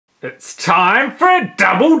It's time for a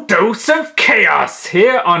double dose of chaos!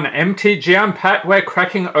 Here on MTG Unpacked, we're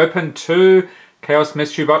cracking open 2 Chaos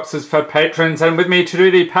Mystery Boxes for patrons, and with me to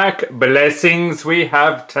do the pack blessings we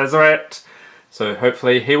have Tezzeret. So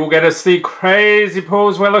hopefully he will get us the crazy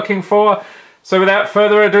pulls we're looking for. So without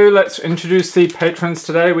further ado, let's introduce the patrons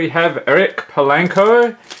today. We have Eric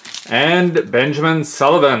Polanco and Benjamin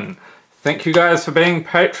Sullivan. Thank you guys for being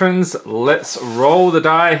patrons. Let's roll the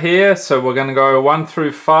die here. So we're going to go 1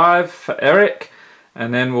 through 5 for Eric,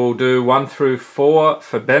 and then we'll do 1 through 4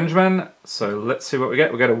 for Benjamin. So let's see what we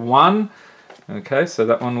get. We get a 1. Okay, so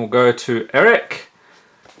that one will go to Eric.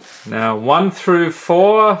 Now 1 through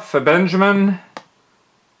 4 for Benjamin.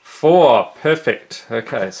 4, perfect.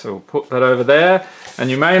 Okay, so we'll put that over there.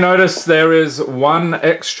 And you may notice there is 1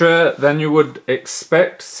 extra than you would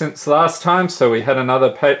expect since last time. So we had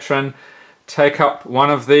another patron take up one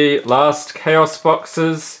of the last Chaos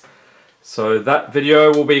boxes. So that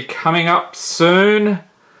video will be coming up soon.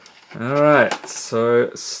 Alright,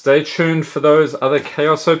 so stay tuned for those other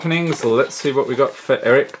Chaos openings. Let's see what we got for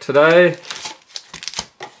Eric today.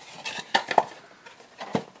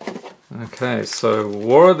 Okay, so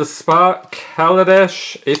War of the Spark,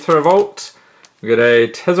 Kaladesh, Aether Revolt. We got a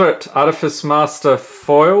Tezzeret Artifice Master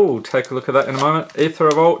foil. We'll take a look at that in a moment. Aether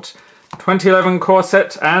Revolt, 2011 core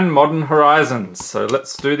set, and Modern Horizons. So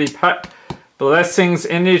let's do the pack blessings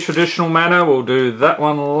in the traditional manner. We'll do that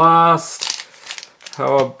one last.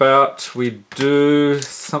 How about we do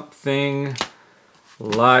something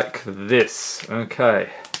like this? Okay.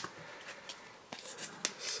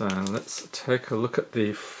 So let's take a look at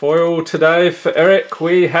the foil today for Eric.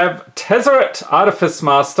 We have Tezzeret Artifice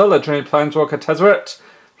Master, Legendary Planeswalker Tezzeret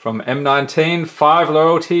from M19, 5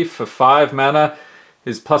 loyalty for 5 mana.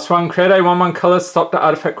 His +1, create a 1/1 color, stop the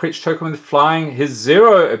artifact creature token with flying. His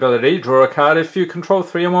 0 ability, draw a card. If you control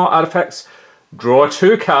 3 or more artifacts, draw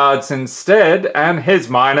 2 cards instead. And his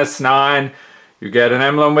 -9, you get an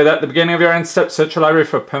emblem with at the beginning of your end step, search your library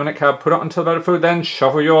for a permanent card, put it onto the battlefield, then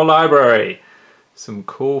shuffle your library. Some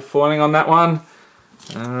cool foiling on that one.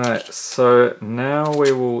 Alright, so now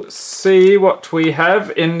we will see what we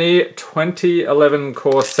have in the 2011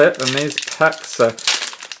 core set, and these packs are...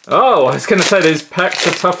 Oh, I was going to say these packs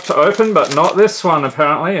are tough to open, but not this one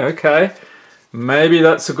apparently. Okay, maybe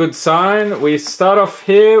that's a good sign. We start off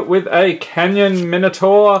here with a Canyon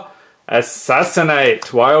Minotaur,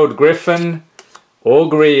 Assassinate, Wild Griffin,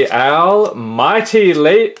 Augury Owl, Mighty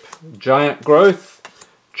Leap, Giant Growth,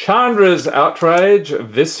 Chandra's Outrage,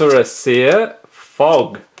 Viscera Seer,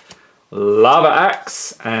 Fog, Lava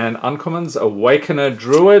Axe, and Uncommons, Awakener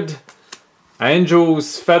Druid,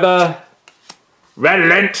 Angel's Feather,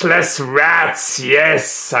 Relentless Rats.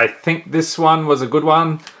 Yes, I think this one was a good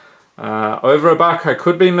one. Over $1, I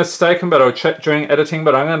could be mistaken, but I'll check during editing,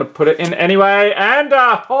 but I'm going to put it in anyway. And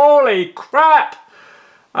holy crap!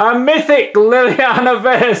 A Mythic Liliana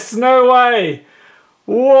Vess, no way!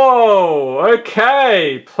 Whoa,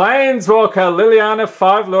 okay. Planeswalker Liliana,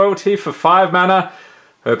 5 loyalty for 5 mana.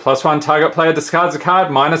 Her +1 target player discards a card,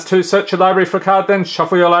 -2, search your library for a card, then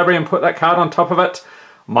shuffle your library and put that card on top of it.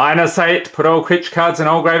 -8, put all creature cards and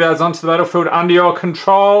all graveyards onto the battlefield under your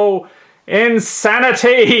control.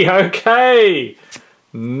 Insanity, okay.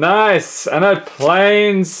 Nice, and a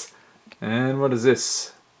Plains. And what is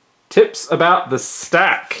this? Tips about the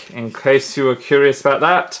stack, in case you were curious about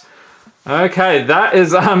that. Okay, that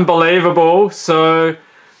is unbelievable. So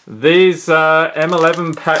these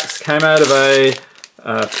M11 packs came out of a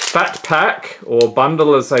fat pack, or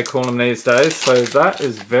bundle as they call them these days. So that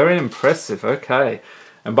is very impressive. Okay.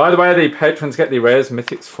 And by the way, the patrons get the rares,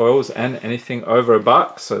 mythics, foils, and anything over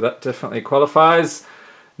 $1. So that definitely qualifies.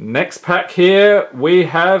 Next pack here, we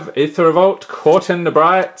have Aether Revolt, Caught in the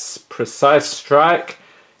Brights, Precise Strike,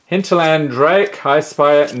 Hinterland Drake, High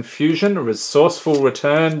Spire Infusion, Resourceful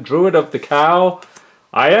Return, Druid of the Cowl,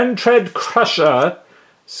 Iron Tread Crusher,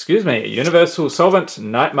 Universal Solvent,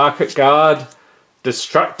 Night Market Guard,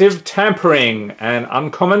 Destructive Tampering, and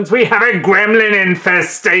uncommons, we have a Gremlin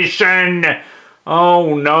Infestation!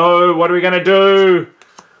 Oh no, what are we going to do?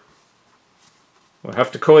 We'll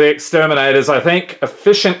have to call the exterminators, I think.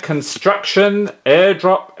 Efficient Construction,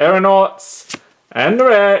 Airdrop Aeronauts, and the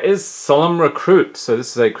rare is Solemn Recruit. So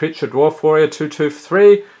this is a creature dwarf warrior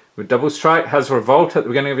 2/2/3 with double strike, has revolt at the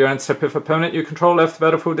beginning of your end step. If a permanent you control left the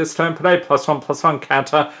battlefield this turn, put a +1/+1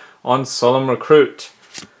 counter on Solemn Recruit.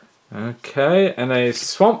 Okay, and a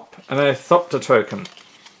Swamp and a Thopter token.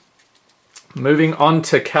 Moving on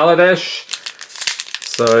to Kaladesh.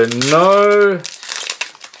 So no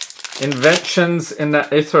inventions in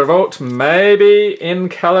that Aether Revolt. Maybe in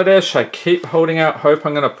Kaladesh. I keep holding out hope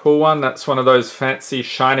I'm going to pull one. That's one of those fancy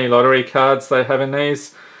shiny lottery cards they have in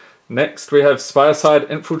these. Next we have Spireside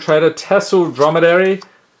Infiltrator, Tassel Dromedary.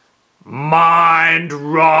 Mind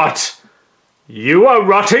rot! You are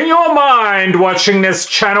rotting your mind watching this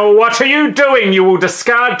channel. What are you doing? You will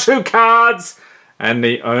discard 2 cards. And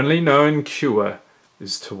the only known cure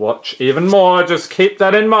is to watch even more. Just keep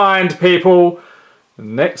that in mind, people.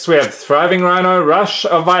 Next we have Thriving Rhino, Rush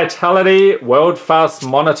of Vitality, World Fast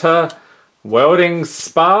Monitor, Welding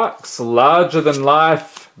Sparks, Larger Than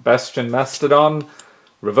Life, Bastion Mastodon,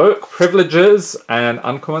 Revoke Privileges, and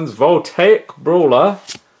uncommons Voltaic Brawler,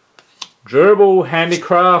 Durable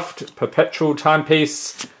Handicraft, Perpetual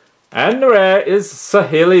Timepiece, and the rare is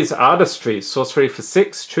Saheli's Artistry. Sorcery for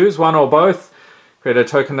 6, choose one or both. Create a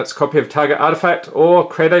token that's a copy of target artifact, or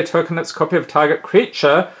create a token that's a copy of target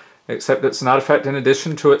creature, except it's an artifact in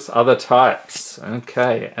addition to its other types.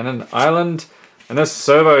 Okay, and an island and a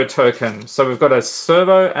servo token. So we've got a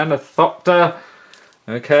servo and a Thopter.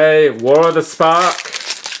 Okay, War of the Spark.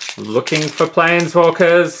 Looking for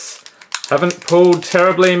Planeswalkers. Haven't pulled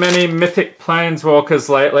terribly many mythic Planeswalkers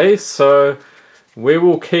lately, so we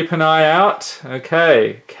will keep an eye out.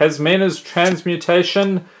 Okay, Kasmina's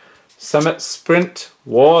Transmutation, Summit Sprint,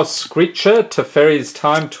 War Screecher, Teferi's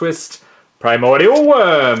Time Twist, Primordial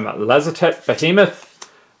Worm, Lazotep Behemoth,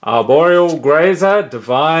 Arboreal Grazer,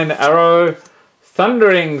 Divine Arrow,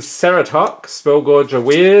 Thundering Ceratoc, Spellgorger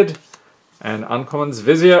Weird, and uncommons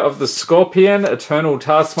Vizier of the Scorpion, Eternal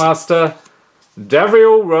Taskmaster,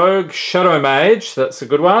 Davriel Rogue Shadow Mage, that's a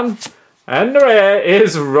good one. And the rare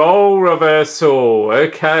is Role Reversal.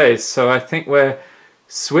 Okay, so I think we're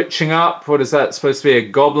switching up. What is that? Supposed to be a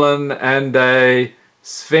Goblin and a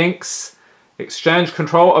Sphinx. Exchange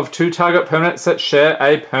control of 2 target permanents that share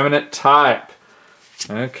a permanent type.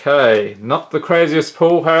 Okay, not the craziest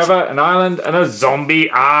pull, however. An island and a zombie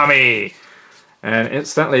army. And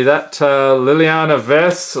instantly that Liliana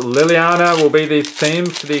Verse. Liliana will be the theme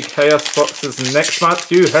for the Chaos boxes next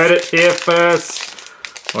month. You heard it here first.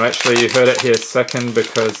 Well, actually you heard it here second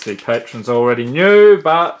because the patrons already knew,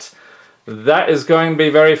 but that is going to be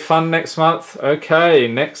very fun next month. Okay,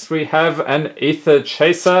 next we have an Ether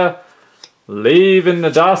Chaser. Leave in the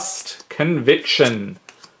Dust. Conviction.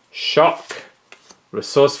 Shock.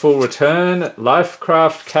 Resourceful Return.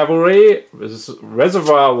 Lifecraft Cavalry.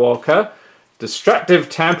 Reservoir Walker. Destructive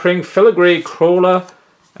Tampering, Filigree Crawler,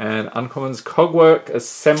 and uncommons Cogwork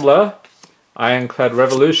Assembler, Ironclad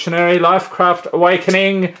Revolutionary, Lifecraft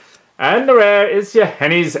Awakening, and the rare is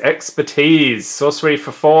Yahenni's Expertise. Sorcery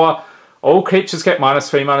for 4. All creatures get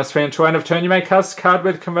 -3/-3 until end of turn. You may cast a card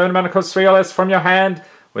with converted mana cost 3 or less from your hand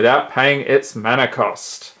without paying its mana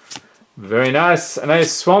cost. Very nice. And a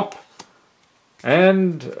Swamp.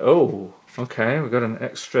 And, oh, okay, we've got an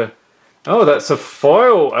extra... Oh, that's a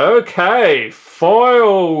foil. Okay,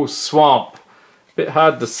 foil Swamp. Bit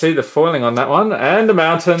hard to see the foiling on that one. And a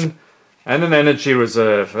mountain and an energy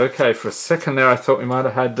reserve. Okay, for a second there I thought we might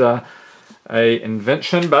have had a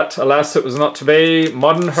invention, but alas it was not to be.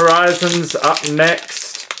 Modern Horizons up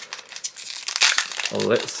next.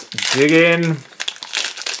 Let's dig in.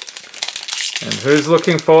 And who's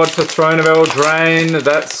looking forward to Throne of Eldraine?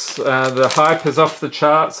 That's the hype is off the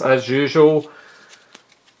charts as usual.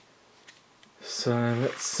 So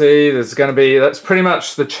let's see, there's going to be, that's pretty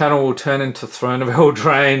much the channel will turn into Throne of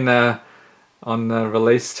Eldraine on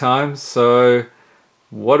release time. So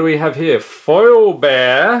what do we have here? Foil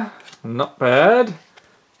Bear, not bad.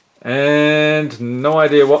 And no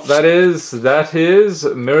idea what that is. That is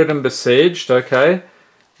Mirrodin Besieged, okay.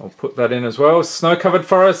 I'll put that in as well. Snow-Covered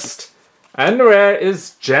Forest. And the rare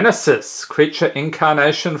is Genesis, Creature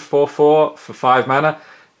Incarnation 4/4 for 5 mana.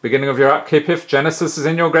 Beginning of your upkeep, if Genesis is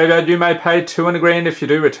in your graveyard, you may pay 2 and a green. If you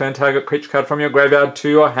do, return target creature card from your graveyard to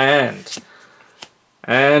your hand.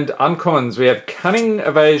 And uncommons, we have Cunning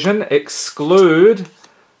Evasion, Exclude,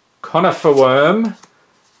 Conifer Worm,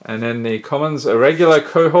 and then the commons, Irregular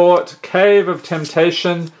Cohort, Cave of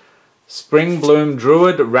Temptation, Spring Bloom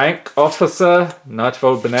Druid, Rank Officer, Knight of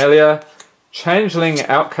Old Benalia, Changeling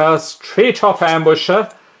Outcast, Treetop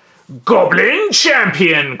Ambusher, Goblin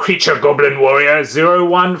Champion, Creature Goblin Warrior,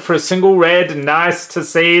 0/1 for a single red. Nice to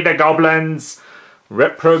see the goblins.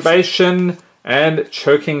 Reprobation and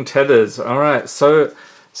Choking Tethers. Alright, so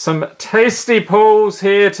some tasty pulls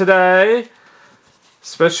here today.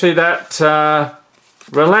 Especially that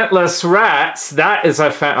Relentless Rats. That is a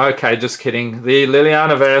fan. Okay, just kidding. The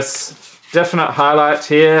Lilianaverse. Definite highlight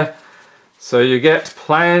here. So you get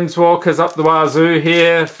Planeswalkers up the wazoo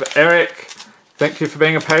here for Eric. Thank you for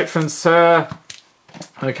being a patron, sir.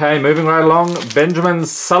 Okay, moving right along. Benjamin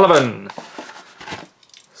Sullivan.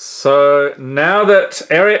 So now that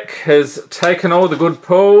Eric has taken all the good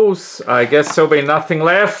pulls, I guess there'll be nothing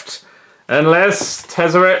left. Unless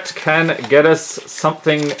Tezzeret can get us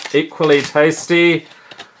something equally tasty.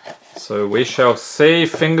 So we shall see.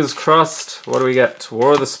 Fingers crossed. What do we get?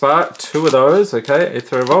 War of the Spark. 2 of those. Okay.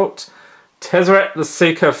 Aether Revolt. Tezzeret the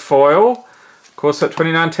Seeker foil. Core set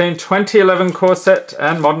 2019. 2011 core set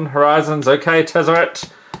and Modern Horizons. Okay, Tezzeret.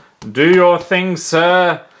 Do your thing,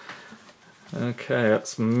 sir. Okay,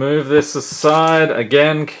 let's move this aside.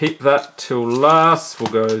 Again, keep that till last.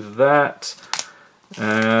 We'll go that.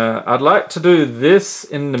 I'd like to do this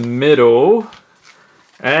in the middle.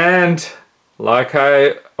 And like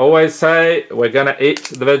I always say, we're going to eat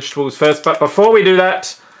the vegetables first. But before we do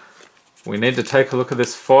that, we need to take a look at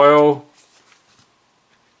this foil.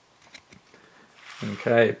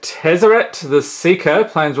 Okay, Tezzeret the Seeker,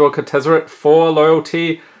 Planeswalker Tezzeret, 4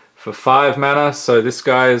 loyalty for 5 mana. So this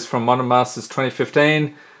guy is from Modern Masters 2015.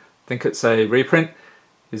 I think it's a reprint.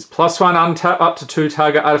 Is +1 untap up to 2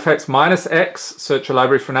 target artifacts -X. Search your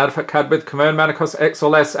library for an artifact card with convert mana cost X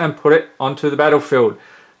or less and put it onto the battlefield.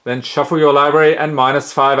 Then shuffle your library and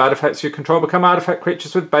 -5 artifacts you control become artifact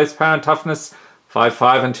creatures with base power and toughness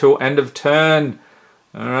 5/5 until end of turn.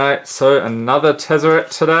 Alright, so another Tezzeret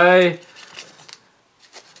today.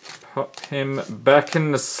 Pop him back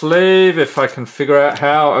in the sleeve if I can figure out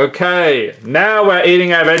how. Okay, now we're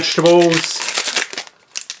eating our vegetables.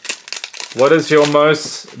 What is your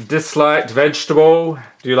most disliked vegetable?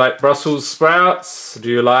 Do you like Brussels sprouts? Do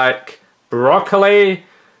you like broccoli?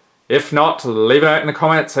 If not, leave it out in the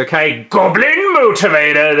comments. Okay, Goblin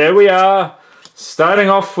Motivator, there we are. Starting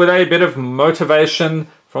off with a bit of motivation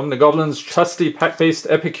from the Goblin's trusty Pack Beast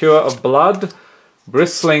Epicure of Blood.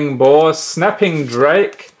 Bristling Boar, Snapping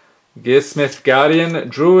Drake, Gearsmith Guardian,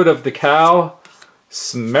 Druid of the Cow,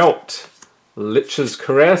 Smelt, Lich's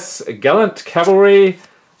Caress, Gallant Cavalry,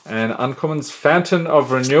 and Uncommon's Fountain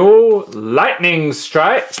of Renewal, Lightning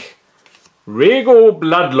Strike, Regal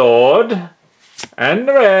Bloodlord, and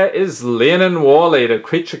the rare is Leonin Warleader,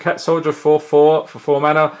 Creature Cat Soldier 4/4 for 4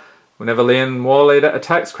 mana. Whenever Leonin Warleader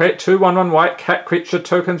attacks, create 2 1/1 white cat creature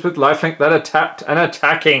tokens with lifelink that are tapped and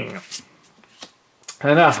attacking.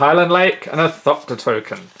 And a Highland Lake and a Thopter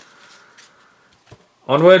token.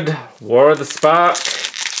 Onward, War of the Spark.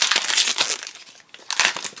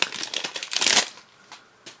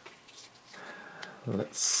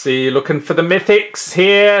 Let's see, looking for the mythics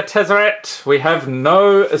here, Tezzeret. We have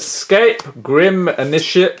No Escape, Grim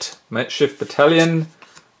Initiate, Makeshift Battalion,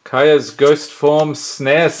 Kaya's Ghost Form,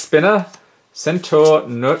 Snare Spinner, Centaur,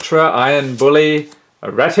 Nurturer, Iron Bully,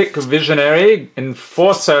 Erratic Visionary,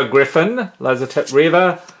 Enforcer Griffin, Lazartep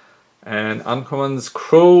Reaver, and Uncommon's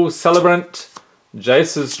Cruel Celebrant,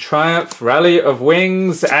 Jace's Triumph, Rally of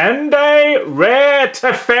Wings, and a rare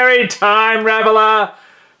Teferi Time Raveler.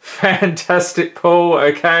 Fantastic pull.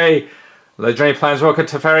 Okay, Legendary Planeswalker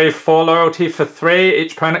Teferi, 4 loyalty for 3.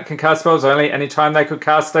 Each opponent can cast spells only anytime they could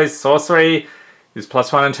cast a sorcery. Use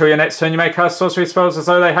 +1 until your next turn. You may cast sorcery spells as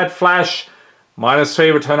though they had flash.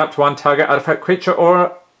 -3, return up to 1 target artifact creature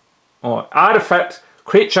or artifact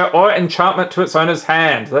creature or enchantment to its owner's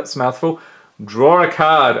hand. That's a mouthful. Draw a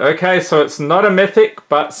card. Okay, so it's not a mythic,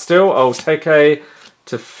 but still I'll take a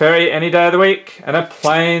Teferi any day of the week. And a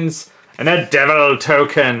Plains and a Devil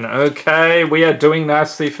token. Okay, we are doing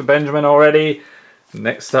nicely for Benjamin already.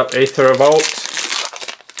 Next up, Aether Revolt.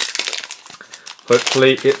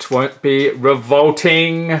 Hopefully it won't be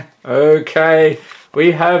revolting. Okay,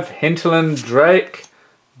 we have Hinterland Drake,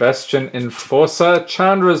 Bastion Enforcer,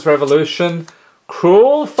 Chandra's Revolution,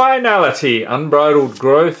 Cruel Finality, Unbridled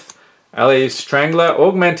Growth, Ali Strangler,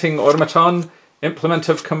 Augmenting Automaton, Implement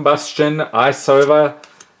of Combustion, Ice Over,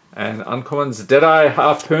 and Uncommon's Deadeye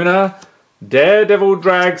Harpooner, Daredevil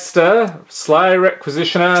Dragster, Sly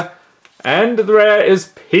Requisitioner, and the rare is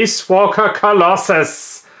Peace Walker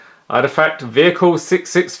Colossus. Artifact Vehicle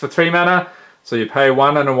 6/6 for 3 mana. So you pay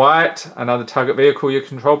 1 and a white. Another target vehicle you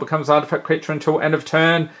control becomes an artifact creature until end of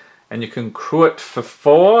turn. And you can crew it for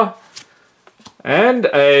 4. And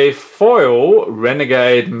a foil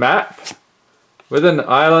Renegade map with an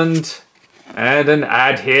island and an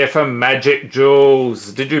ad here for Magic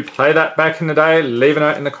Jewels. Did you play that back in the day? Leave a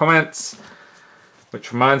note in the comments.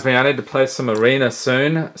 Which reminds me, I need to play some Arena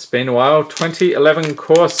soon. It's been a while. 2011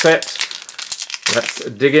 core set. Let's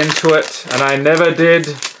dig into it. And I never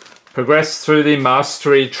did progress through the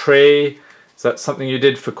Mastery Tree. Is that something you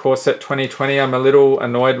did for core set 2020? I'm a little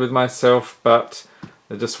annoyed with myself, but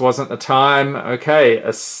there just wasn't the time. Okay,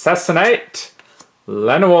 Assassinate,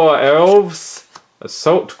 Llanowar Elves,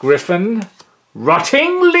 Assault Griffin,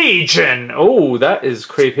 Rotting Legion. Oh, that is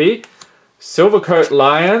creepy. Silvercoat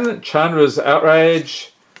Lion, Chandra's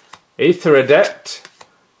Outrage, Aether Adept,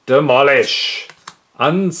 Demolish,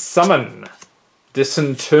 Unsummon,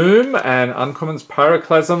 Disentomb and Uncommon's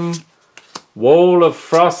Pyroclasm. Wall of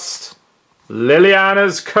Frost.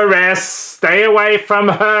 Liliana's Caress. Stay away from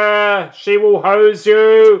her. She will hose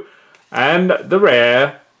you. And the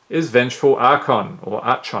rare is Vengeful Archon, or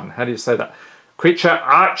Archon. How do you say that? Creature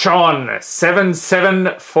Archon.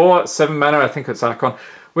 7/7 for 7 mana. I think it's Archon.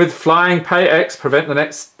 With flying, pay X, prevent the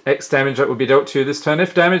next X damage that would be dealt to you this turn.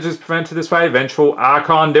 If damage is prevented this way, Vengeful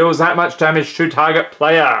Archon deals that much damage to target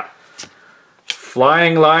player.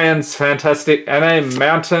 Flying Lions, fantastic. And a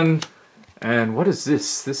Mountain. And what is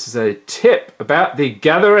this? This is a tip about the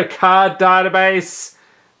Gather a Card database,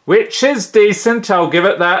 which is decent, I'll give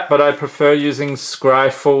it that, but I prefer using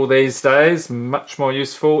Scryfall these days. Much more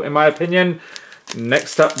useful, in my opinion.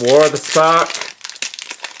 Next up, War of the Spark.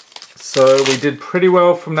 So we did pretty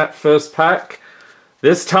well from that first pack.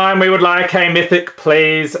 This time we would like a Mythic,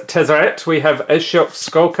 please, Tezzeret. We have Ashiok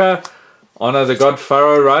Skulker, Honor the God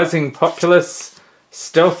Pharaoh, Rising Populace,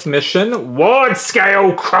 Stealth Mission, Ward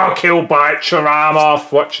Scale Croc, he'll bite your arm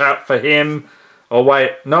off. Watch out for him. Oh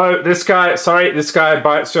wait, no, this guy, sorry, this guy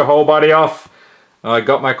bites your whole body off. I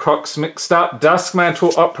got my crocs mixed up.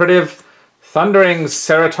 Duskmantle Operative, Thundering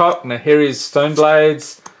Ceratok, Nahiri's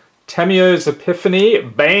Stoneblades, Tamio's Epiphany,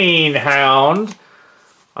 Bane Hound,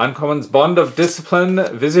 Uncommon's Bond of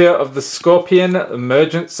Discipline, Vizier of the Scorpion,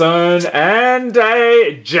 Emergent Zone, and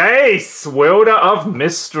a Jace, Wielder of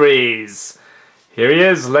Mysteries. Here he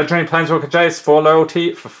is, Legendary Planeswalker Jace, 4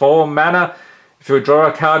 loyalty for 4 mana. If you draw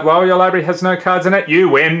a card while your library has no cards in it, you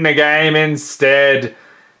win the game instead.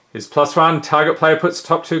 His +1, target player puts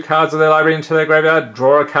top 2 cards of their library into their graveyard,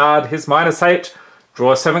 draw a card. His -8,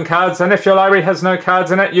 draw 7 cards, and if your library has no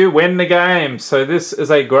cards in it, you win the game. So this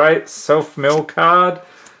is a great self-mill card.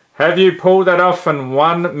 Have you pulled that off and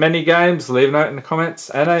won many games? Leave a note in the comments.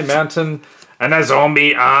 And a Mountain and a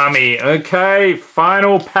Zombie Army. Okay,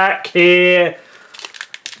 final pack here.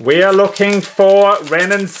 We are looking for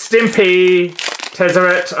Ren and Stimpy.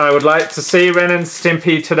 Tezzeret, I would like to see Ren and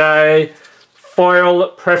Stimpy today. Foil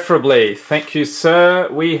preferably. Thank you, sir.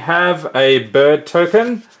 We have a bird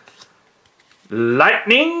token.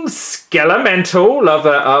 Lightning Skelemental. Love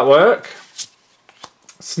that artwork.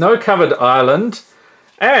 Snow-covered island.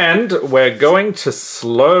 And we're going to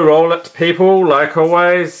slow roll it, people, like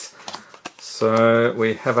always. So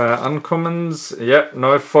we have our uncommons. Yep,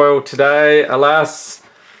 no foil today, alas.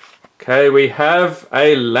 Okay, we have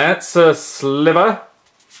a Lancer Sliver,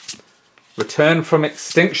 Return from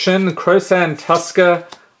Extinction, Crosan Tusker,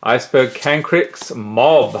 Iceberg Cancrix,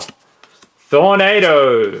 Mob,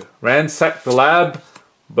 Thornado, Ransack the Lab,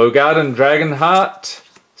 Bogarden Dragonheart,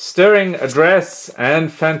 Stirring Address,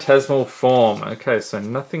 and Phantasmal Form. Okay, so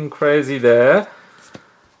nothing crazy there.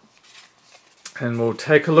 And we'll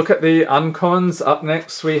take a look at the uncommons. Up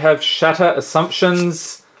next we have Shatter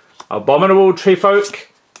Assumptions, Abominable Treefolk,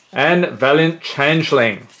 and Valiant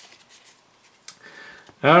Changeling.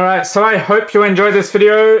 Alright, so I hope you enjoyed this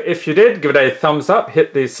video. If you did, give it a thumbs up,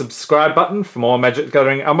 hit the subscribe button for more Magic the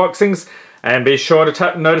Gathering unboxings, and be sure to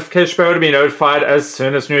tap the notification bell to be notified as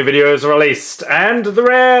soon as new videos are released. And the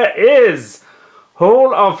rare is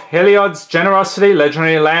Hall of Heliod's Generosity,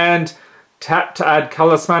 Legendary Land. Tap to add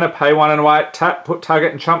colorless mana, pay 1 and white, tap, put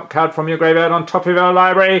target and trump card from your graveyard on top of your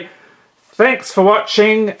library. Thanks for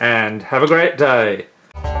watching, and have a great day.